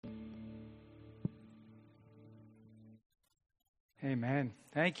Amen.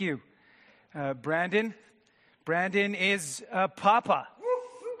 Thank you. Brandon. Brandon is a papa.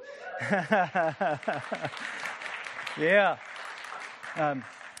 Yeah.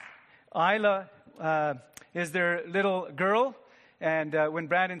 Isla is their little girl. And when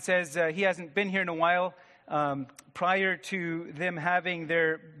Brandon says he hasn't been here in a while, prior to them having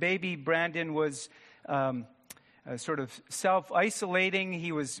their baby, Brandon was sort of self-isolating.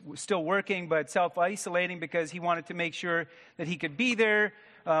 He was still working, but self-isolating because he wanted to make sure that he could be there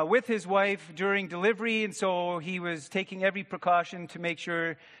with his wife during delivery. And so he was taking every precaution to make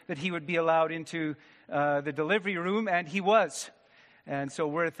sure that he would be allowed into the delivery room, and he was. And so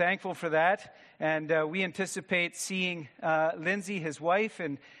we're thankful for that. And we anticipate seeing Lindsay, his wife,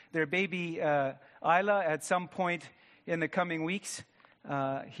 and their baby Isla at some point in the coming weeks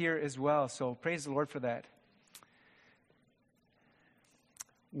here as well. So praise the Lord for that.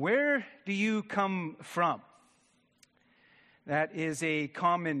 Where do you come from? That is a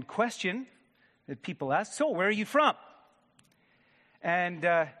common question that people ask. So, where are you from? And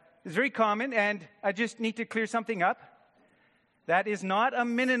it's very common, and I just need to clear something up. That is not a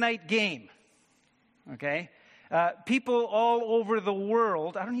Mennonite game, okay? People all over the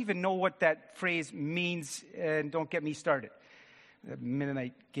world, I don't even know what that phrase means, and don't get me started, the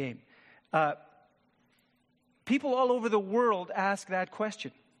Mennonite game. People all over the world ask that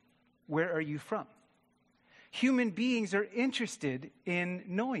question. Where are you from? Human beings are interested in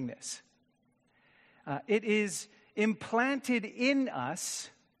knowing this. It is implanted in us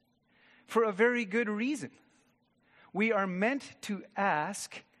for a very good reason. We are meant to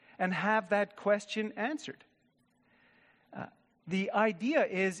ask and have that question answered. The idea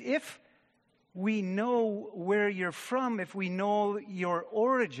is if we know where you're from, if we know your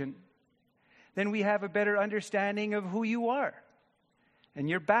origin, then we have a better understanding of who you are and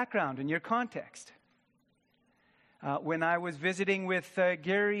your background and your context. When I was visiting with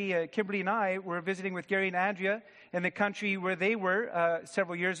Gary, Kimberly and I were visiting with Gary and Andrea in the country where they were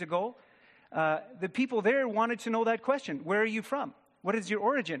several years ago, the people there wanted to know that question. Where are you from? What is your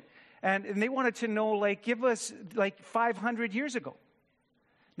origin? And they wanted to know, give us 500 years ago.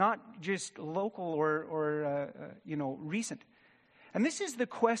 Not just local or recent. And this is the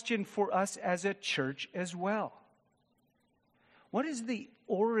question for us as a church as well. What is the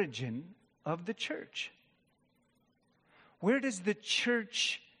origin of the church? Where does the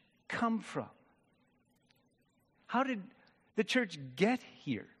church come from? How did the church get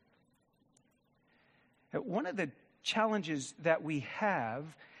here? One of the challenges that we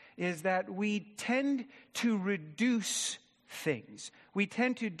have is that we tend to reduce things. We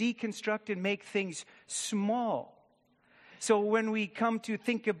tend to deconstruct and make things small. So when we come to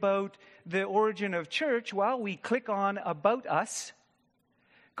think about the origin of church, we click on About Us,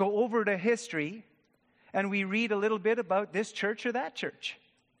 go over to history, and we read a little bit about this church or that church.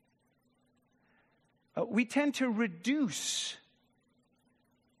 We tend to reduce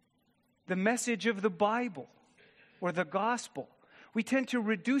the message of the Bible or the gospel. We tend to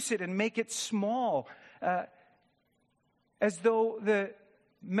reduce it and make it small, as though the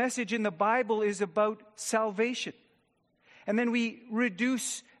message in the Bible is about salvation. And then we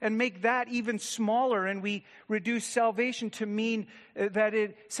reduce and make that even smaller, and we reduce salvation to mean that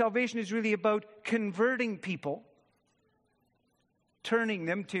salvation is really about converting people, turning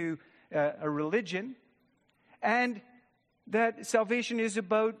them to a religion, and that salvation is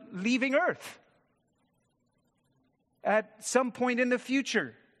about leaving earth at some point in the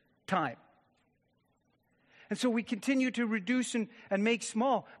future time. And so we continue to reduce and make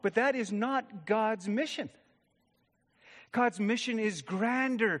small, but that is not God's mission. God's mission is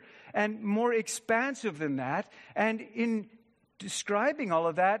grander and more expansive than that. And in describing all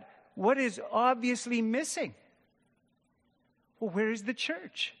of that, what is obviously missing? Well, where is the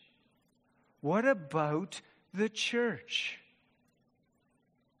church? What about the church?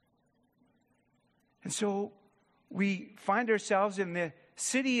 And so we find ourselves in the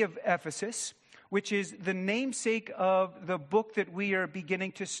city of Ephesus, which is the namesake of the book that we are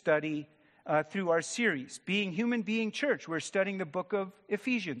beginning to study through our series, Being Human, Being Church. We're studying the book of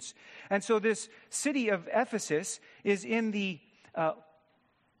Ephesians. And so this city of Ephesus is in the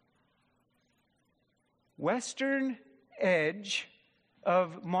western edge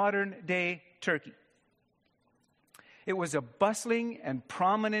of modern-day Turkey. It was a bustling and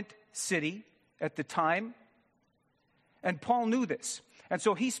prominent city at the time, and Paul knew this. And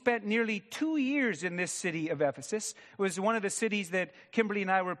so he spent nearly 2 years in this city of Ephesus. It was one of the cities that Kimberly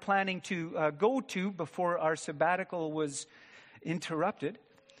and I were planning to go to before our sabbatical was interrupted.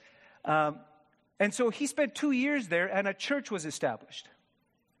 And so he spent 2 years there, and a church was established.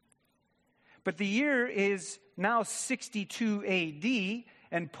 But the year is now 62 AD,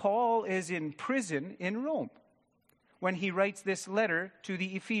 and Paul is in prison in Rome when he writes this letter to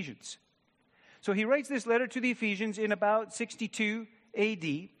the Ephesians. So he writes this letter to the Ephesians in about 62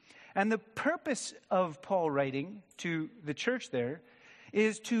 AD, and the purpose of Paul writing to the church there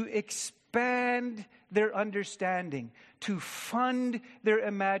is to expand their understanding, to fund their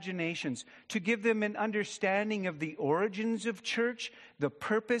imaginations, to give them an understanding of the origins of church, the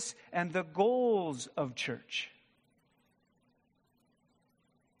purpose, and the goals of church.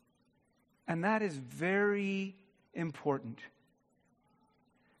 And that is very important.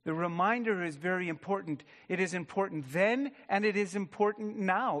 The reminder is very important. It is important then, and it is important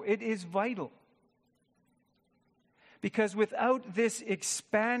now. It is vital. Because without this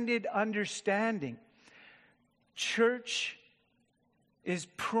expanded understanding, church is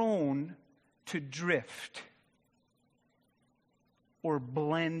prone to drift or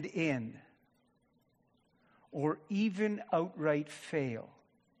blend in or even outright fail.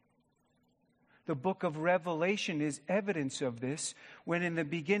 The book of Revelation is evidence of this, when in the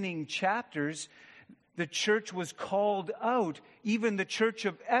beginning chapters, the church was called out. Even the church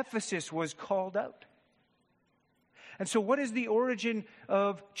of Ephesus was called out. And so what is the origin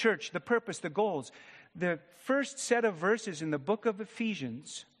of church, the purpose, the goals? The first set of verses in the book of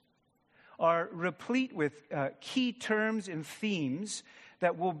Ephesians are replete with key terms and themes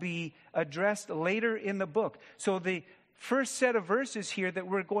that will be addressed later in the book. So the first set of verses here that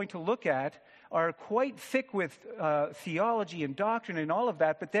we're going to look at are quite thick with theology and doctrine and all of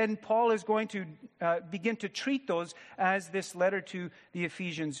that, but then Paul is going to begin to treat those as this letter to the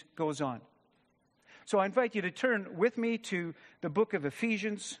Ephesians goes on. So I invite you to turn with me to the book of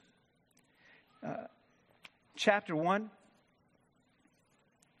Ephesians, chapter 1,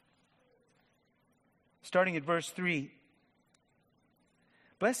 starting at verse 3.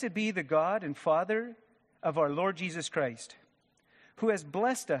 Blessed be the God and Father of our Lord Jesus Christ, who has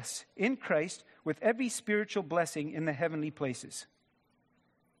blessed us in Christ with every spiritual blessing in the heavenly places,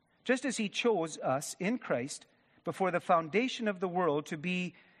 just as he chose us in Christ before the foundation of the world to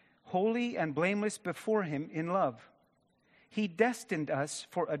be holy and blameless before him in love. He destined us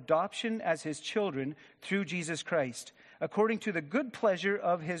for adoption as his children through Jesus Christ, according to the good pleasure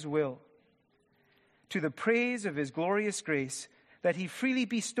of his will, to the praise of his glorious grace that he freely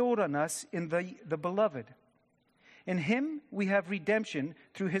bestowed on us in the Beloved. In him we have redemption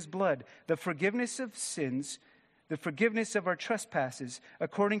through his blood, the forgiveness of sins, the forgiveness of our trespasses,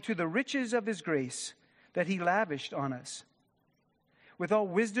 according to the riches of his grace that he lavished on us. With all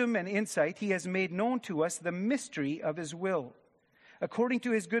wisdom and insight, he has made known to us the mystery of his will, according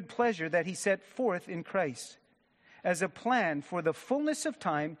to his good pleasure that he set forth in Christ, as a plan for the fullness of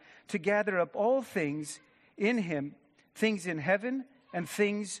time to gather up all things in him, things in heaven and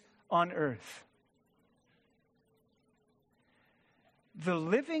things on earth. The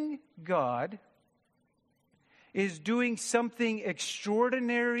living God is doing something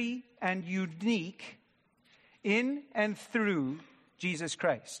extraordinary and unique in and through Jesus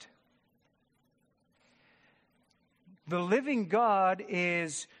Christ. The living God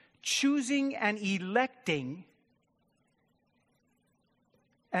is choosing and electing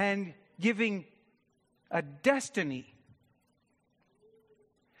and giving a destiny.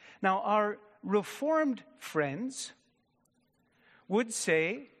 Now, our Reformed friends would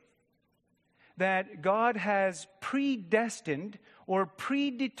say that God has predestined or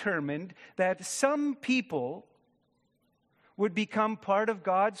predetermined that some people would become part of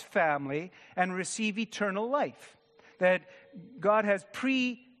God's family and receive eternal life. That God has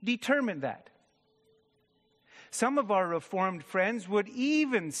predetermined that. Some of our Reformed friends would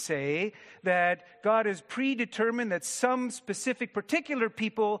even say that God has predetermined that some specific particular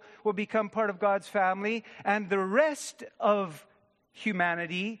people will become part of God's family, and the rest of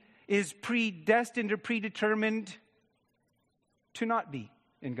humanity is predestined or predetermined to not be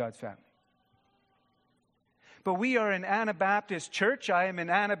in God's family. But we are an Anabaptist church. I am an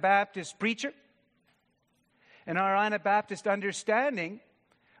Anabaptist preacher. And our Anabaptist understanding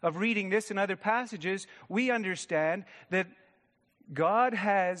of reading this and other passages, we understand that God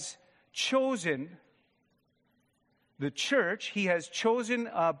has chosen the church. He has chosen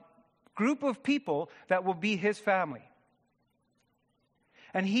a group of people that will be his family.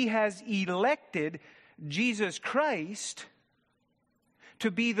 And he has elected Jesus Christ to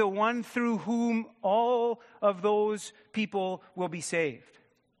be the one through whom all of those people will be saved.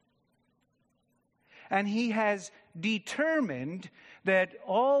 And he has determined that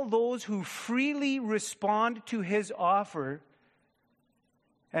all those who freely respond to his offer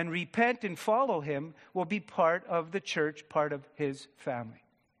and repent and follow him will be part of the church, part of his family.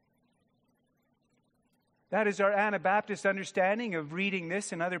 That is our Anabaptist understanding of reading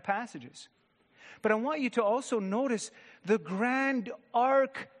this and other passages. But I want you to also notice the grand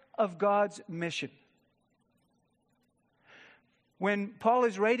arc of God's mission. When Paul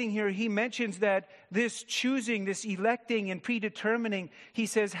is writing here, he mentions that this choosing, this electing and predetermining, he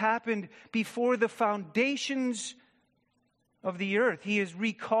says, happened before the foundations of the earth. He is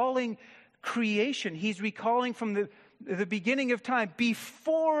recalling creation. He's recalling from the beginning of time.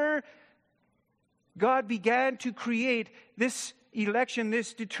 Before God began to create, this election,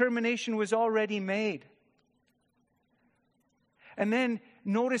 this determination was already made. And then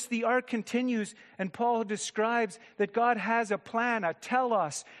notice the arc continues, and Paul describes that God has a plan, a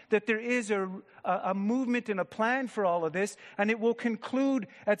telos, that there is a movement and a plan for all of this, and it will conclude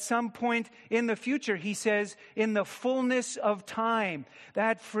at some point in the future. He says, in the fullness of time.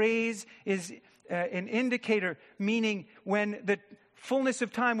 That phrase is an indicator, meaning when the fullness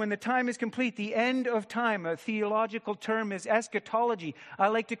of time, when the time is complete, the end of time. A theological term is eschatology. I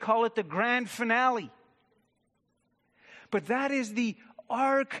like to call it the grand finale. But that is the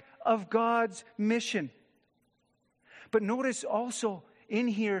arc of God's mission. But notice also in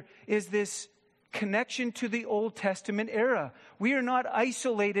here is this connection to the Old Testament era. We are not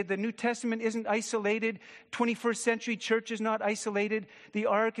isolated. The New Testament isn't isolated. 21st century church is not isolated. The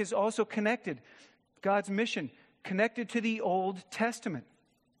ark is also connected. God's mission connected to the Old Testament.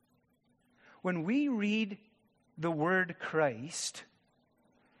 When we read the word Christ,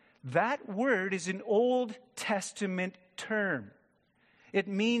 that word is an Old Testament term. It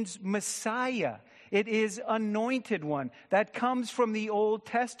means Messiah. It is anointed one. That comes from the Old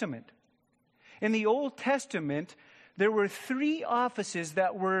Testament. In the Old Testament, there were 3 offices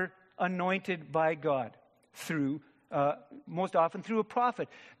that were anointed by God through, most often through a prophet.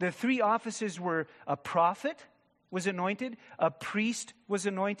 The 3 offices were a prophet was anointed, a priest was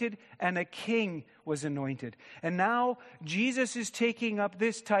anointed, and a king was anointed. And now Jesus is taking up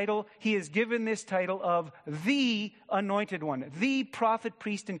this title. He is given this title of the anointed one, the prophet,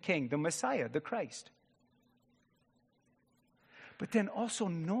 priest, and king, the Messiah, the Christ. But then also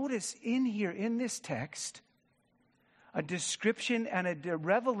notice in here, in this text, a description and a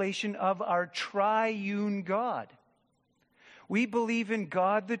revelation of our triune God. We believe in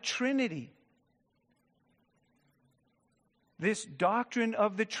God the Trinity. This doctrine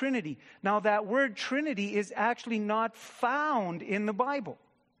of the Trinity. Now, that word Trinity is actually not found in the Bible.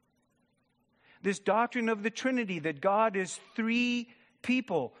 This doctrine of the Trinity, that God is 3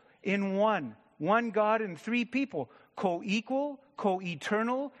 people in one. One God and 3 people. Co-equal,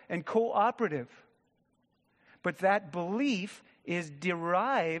 co-eternal, and cooperative. But that belief is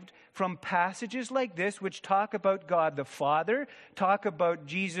derived from passages like this, which talk about God the Father, talk about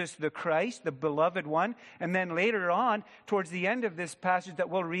Jesus the Christ, the beloved one, and then later on, towards the end of this passage that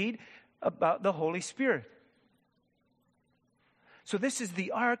we'll read, about the Holy Spirit. So this is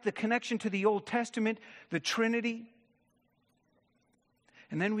the ark, the connection to the Old Testament, the Trinity.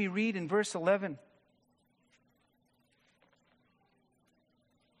 And then we read in verse 11,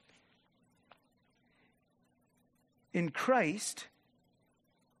 in Christ.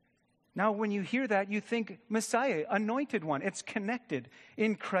 Now, when you hear that, you think Messiah, anointed one. It's connected.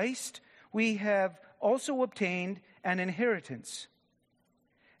 In Christ, we have also obtained an inheritance,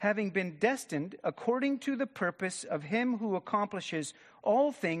 having been destined according to the purpose of him who accomplishes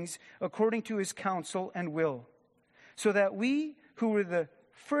all things according to his counsel and will, so that we who were the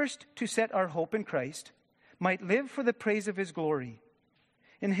first to set our hope in Christ might live for the praise of his glory.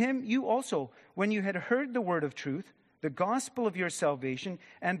 In him you also, when you had heard the word of truth, the gospel of your salvation,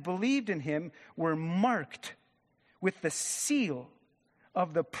 and believed in him, were marked with the seal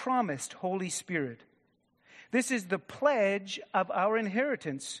of the promised Holy Spirit. This is the pledge of our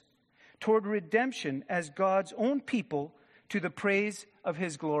inheritance toward redemption as God's own people to the praise of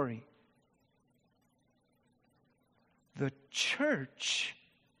his glory. The church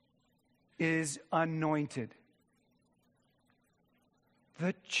is anointed.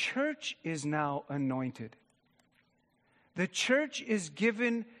 The church is now anointed. The church is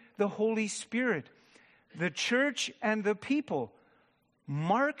given the Holy Spirit. The church and the people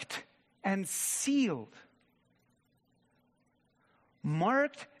marked and sealed.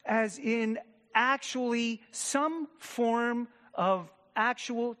 Marked as in actually some form of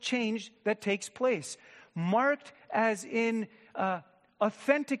actual change that takes place. Marked as in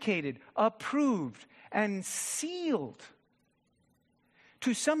authenticated, approved, and sealed.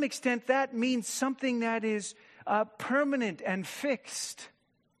 To some extent, that means something that is permanent and fixed.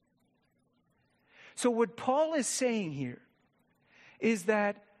 So what Paul is saying here is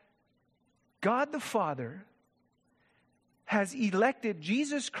that God the Father has elected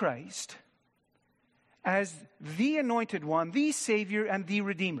Jesus Christ as the Anointed One, the Savior, and the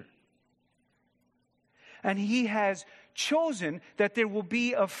Redeemer. And He has chosen that there will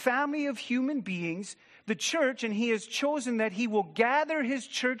be a family of human beings, the church, and He has chosen that He will gather His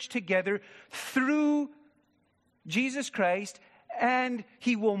church together through Jesus Christ, and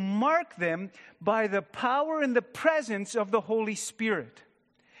He will mark them by the power and the presence of the Holy Spirit.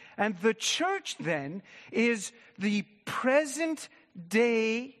 And the church then is the present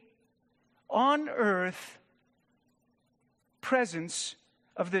day on earth presence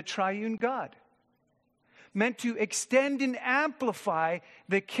of the triune God, meant to extend and amplify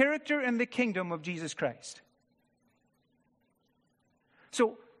the character and the kingdom of Jesus Christ.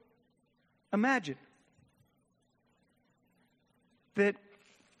 So, imagine that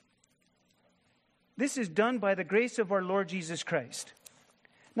this is done by the grace of our Lord Jesus Christ.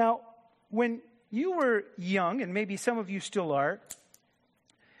 Now, when you were young, and maybe some of you still are,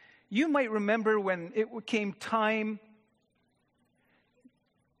 you might remember when it came time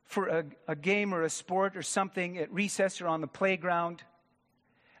for a game or a sport or something at recess or on the playground,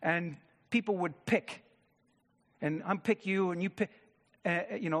 and people would pick. And I'm pick you, and you pick,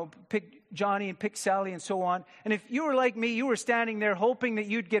 pick Johnny and pick Sally and so on. And if you were like me, you were standing there hoping that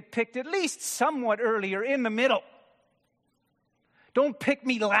you'd get picked at least somewhat earlier in the middle. Don't pick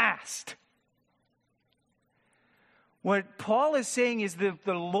me last. What Paul is saying is that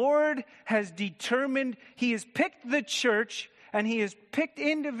the Lord has determined, He has picked the church, and He has picked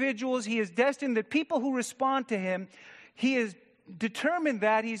individuals, He has destined the people who respond to Him. He has determined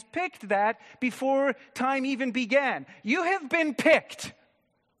that, He's picked that before time even began. You have been picked.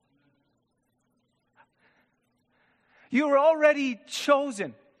 You were already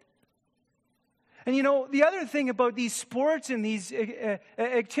chosen. And the other thing about these sports and these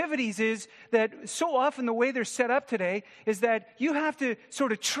activities is that so often the way they're set up today is that you have to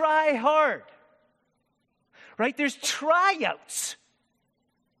sort of try hard. Right? There's tryouts.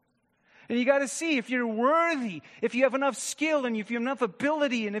 And you got to see if you're worthy, if you have enough skill, and if you have enough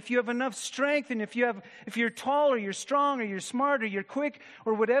ability, and if you have enough strength, and if you're tall, or you're strong, or you're smart, or you're quick,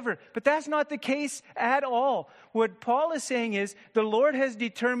 or whatever. But that's not the case at all. What Paul is saying is the Lord has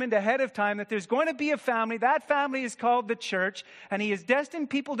determined ahead of time that there's going to be a family. That family is called the church, and He has destined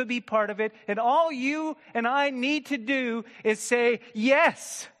people to be part of it. And all you and I need to do is say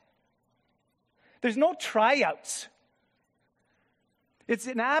yes. There's no tryouts. It's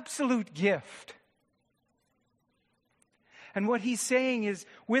an absolute gift. And what he's saying is,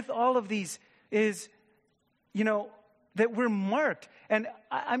 with all of these, is, that we're marked. And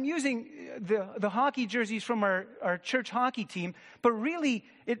I'm using the hockey jerseys from our church hockey team, but really,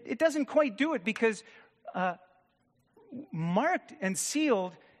 it doesn't quite do it, because marked and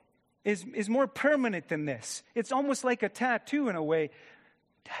sealed is more permanent than this. It's almost like a tattoo in a way.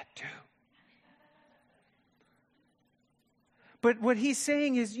 Tattoo. But what he's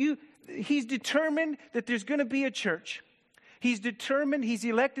saying is he's determined that there's going to be a church. He's determined, He's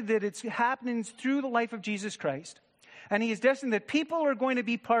elected that it's happening through the life of Jesus Christ. And He has destined that people are going to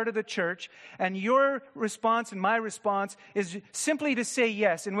be part of the church. And your response and my response is simply to say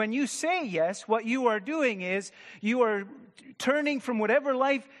yes. And when you say yes, what you are doing is you are turning from whatever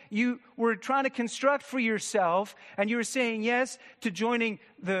life you were trying to construct for yourself, and you're saying yes to joining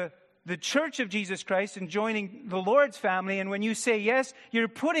the church of Jesus Christ and joining the Lord's family. And when you say yes, you're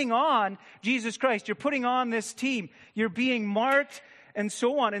putting on Jesus Christ. You're putting on this team. You're being marked and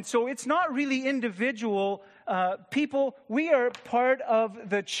so on. And so it's not really individual people. We are part of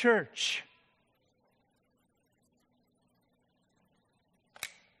the church.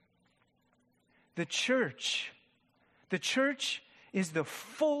 The church. The church is the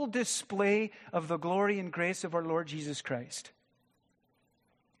full display of the glory and grace of our Lord Jesus Christ.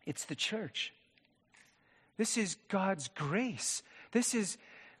 It's the church. This is God's grace. This is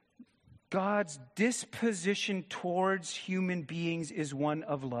God's disposition towards human beings is one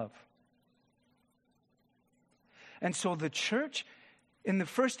of love. And so the church, in the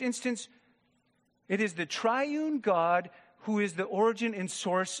first instance, it is the triune God who is the origin and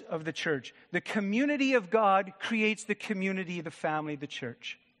source of the church. The community of God creates the community, the family, the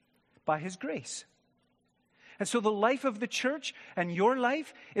church, by His grace. And so the life of the church and your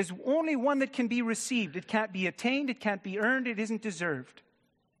life is only one that can be received. It can't be attained, it can't be earned, it isn't deserved.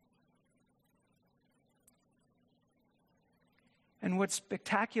 And what's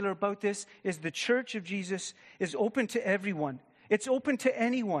spectacular about this is the church of Jesus is open to everyone. It's open to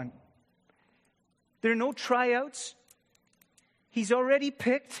anyone. There are no tryouts. He's already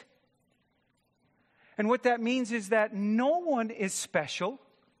picked. And what that means is that no one is special.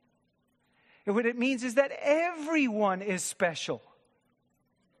 And what it means is that everyone is special.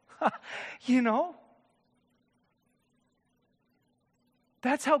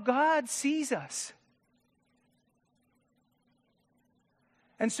 That's how God sees us.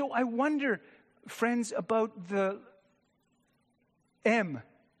 And so I wonder, friends, about the M.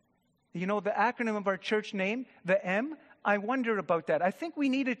 You know, the acronym of our church name, the M. I wonder about that. I think we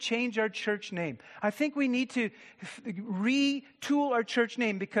need to change our church name. I think we need to retool our church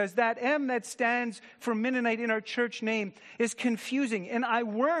name, because that M that stands for Mennonite in our church name is confusing. And I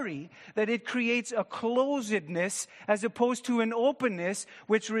worry that it creates a closedness as opposed to an openness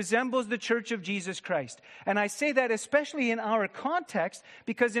which resembles the Church of Jesus Christ. And I say that especially in our context,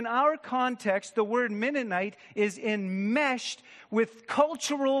 because in our context, the word Mennonite is enmeshed with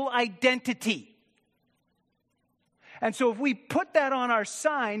cultural identity. And so if we put that on our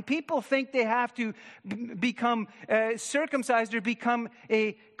sign, people think they have to become circumcised or become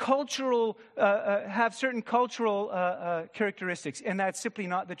a cultural, have certain cultural characteristics. And that's simply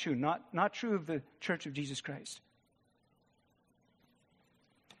not the truth, not true of the Church of Jesus Christ.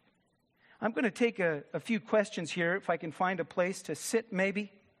 I'm going to take a few questions here, if I can find a place to sit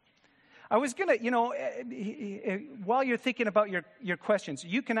maybe. I was going to, while you're thinking about your questions,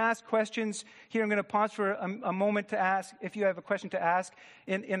 you can ask questions here. I'm going to pause for a moment to ask. If you have a question to ask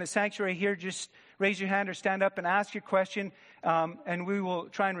in the sanctuary here, just raise your hand or stand up and ask your question, and we will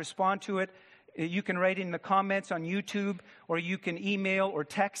try and respond to it. You can write in the comments on YouTube, or you can email or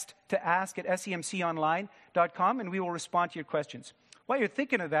text to ask@semconline.com, and we will respond to your questions. While you're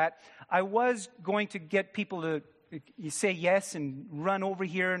thinking of that, I was going to get people to say yes and run over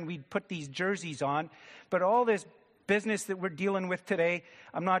here and we'd put these jerseys on. But all this business that we're dealing with today,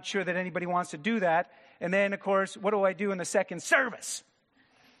 I'm not sure that anybody wants to do that. And then, of course, what do I do in the second service?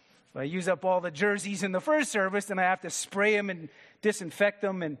 I use up all the jerseys in the first service, and I have to spray them and disinfect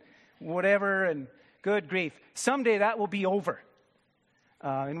them and whatever, and good grief. Someday that will be over.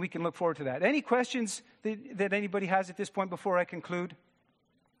 And we can look forward to that. Any questions that anybody has at this point before I conclude?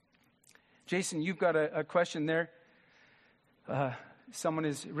 Jason, you've got a question there. Someone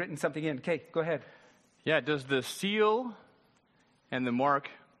has written something in. Okay, go ahead. Yeah, does the seal and the mark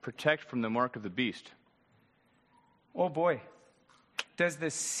protect from the mark of the beast? Oh boy. Does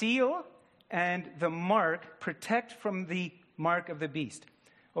the seal and the mark protect from the mark of the beast?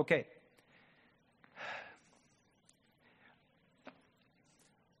 Okay.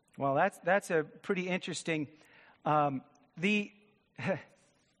 Well, that's a pretty interesting.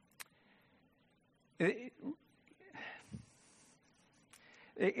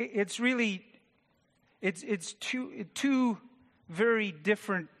 It's really, it's two very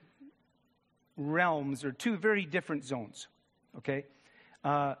different realms, or two very different zones, okay?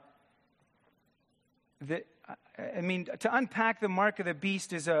 To unpack the mark of the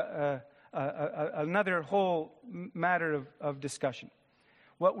beast is another whole matter of discussion.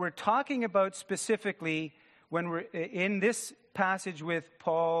 What we're talking about specifically when we're in this passage with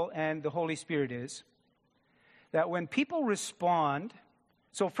Paul and the Holy Spirit is that when people respond.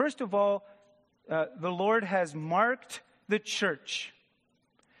 So first of all, the Lord has marked the church.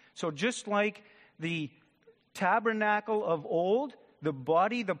 So just like the tabernacle of old, the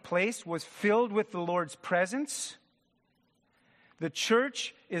body, the place was filled with the Lord's presence, the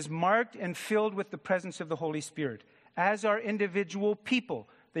church is marked and filled with the presence of the Holy Spirit. As are individual people,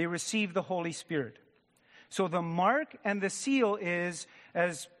 they receive the Holy Spirit. So the mark and the seal is,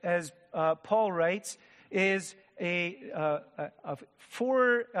 as Paul writes, is a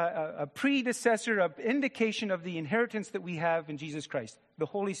predecessor, of indication of the inheritance that we have in Jesus Christ, the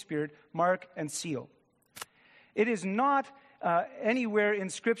Holy Spirit, mark and seal. It is not anywhere in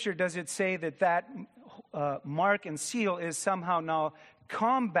Scripture does it say that mark and seal is somehow now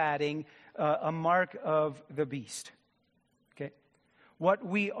combating a mark of the beast. Okay, what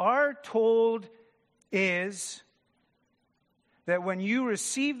we are told is that when you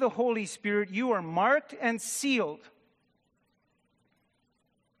receive the Holy Spirit, you are marked and sealed.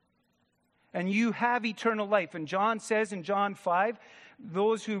 And you have eternal life. And John says in John 5,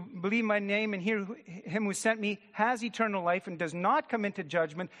 those who believe my name and hear him who sent me has eternal life and does not come into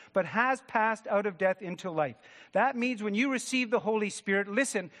judgment, but has passed out of death into life. That means when you receive the Holy Spirit,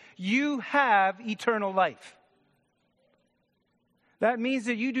 listen, you have eternal life. That means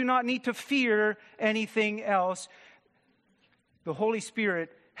that you do not need to fear anything else. The Holy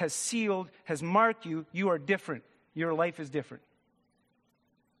Spirit has sealed, has marked you. You are different. Your life is different.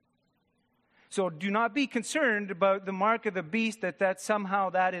 So do not be concerned about the mark of the beast, that somehow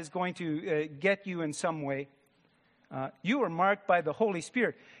that is going to get you in some way. You are marked by the Holy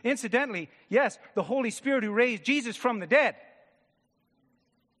Spirit. Incidentally, yes, the Holy Spirit who raised Jesus from the dead.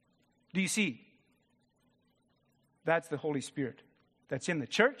 Do you see? That's the Holy Spirit that's in the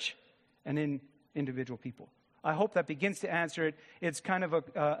church and in individual people. I hope that begins to answer it. It's kind of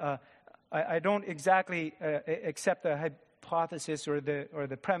I don't exactly accept the hypothesis or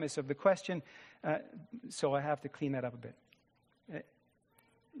the premise of the question, so I have to clean that up a bit.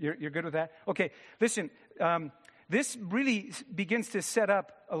 You're good with that? Okay, listen, this really begins to set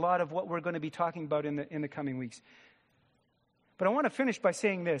up a lot of what we're going to be talking about in the coming weeks. But I want to finish by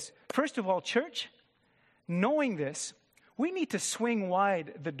saying this. First of all, church, knowing this, we need to swing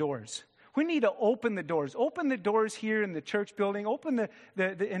wide the doors. We need to open the doors. Open the doors here in the church building. Open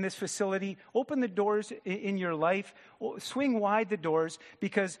in this facility. Open the doors in your life. Swing wide the doors,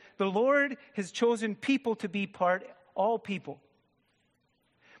 because the Lord has chosen people to be part, all people.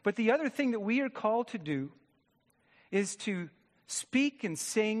 But the other thing that we are called to do is to speak and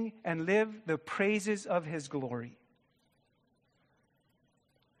sing and live the praises of His glory.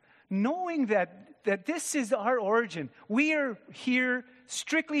 Knowing that this is our origin. We are here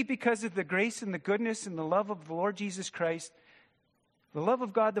strictly because of the grace and the goodness and the love of the Lord Jesus Christ, the love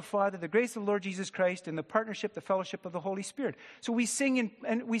of God the Father, the grace of the Lord Jesus Christ, and the partnership, the fellowship of the Holy Spirit. So we sing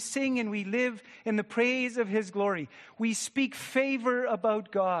and we live in the praise of His glory. We speak favor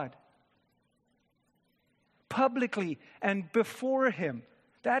about God publicly and before Him.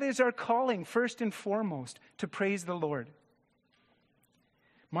 That is our calling, first and foremost, to praise the Lord.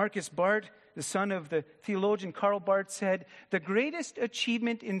 Marcus Barth, the son of the theologian Karl Barth, said, "The greatest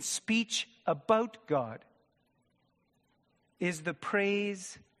achievement in speech about God is the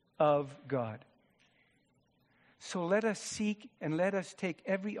praise of God." So let us seek and let us take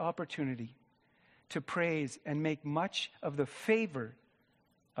every opportunity to praise and make much of the favor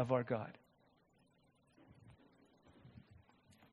of our God.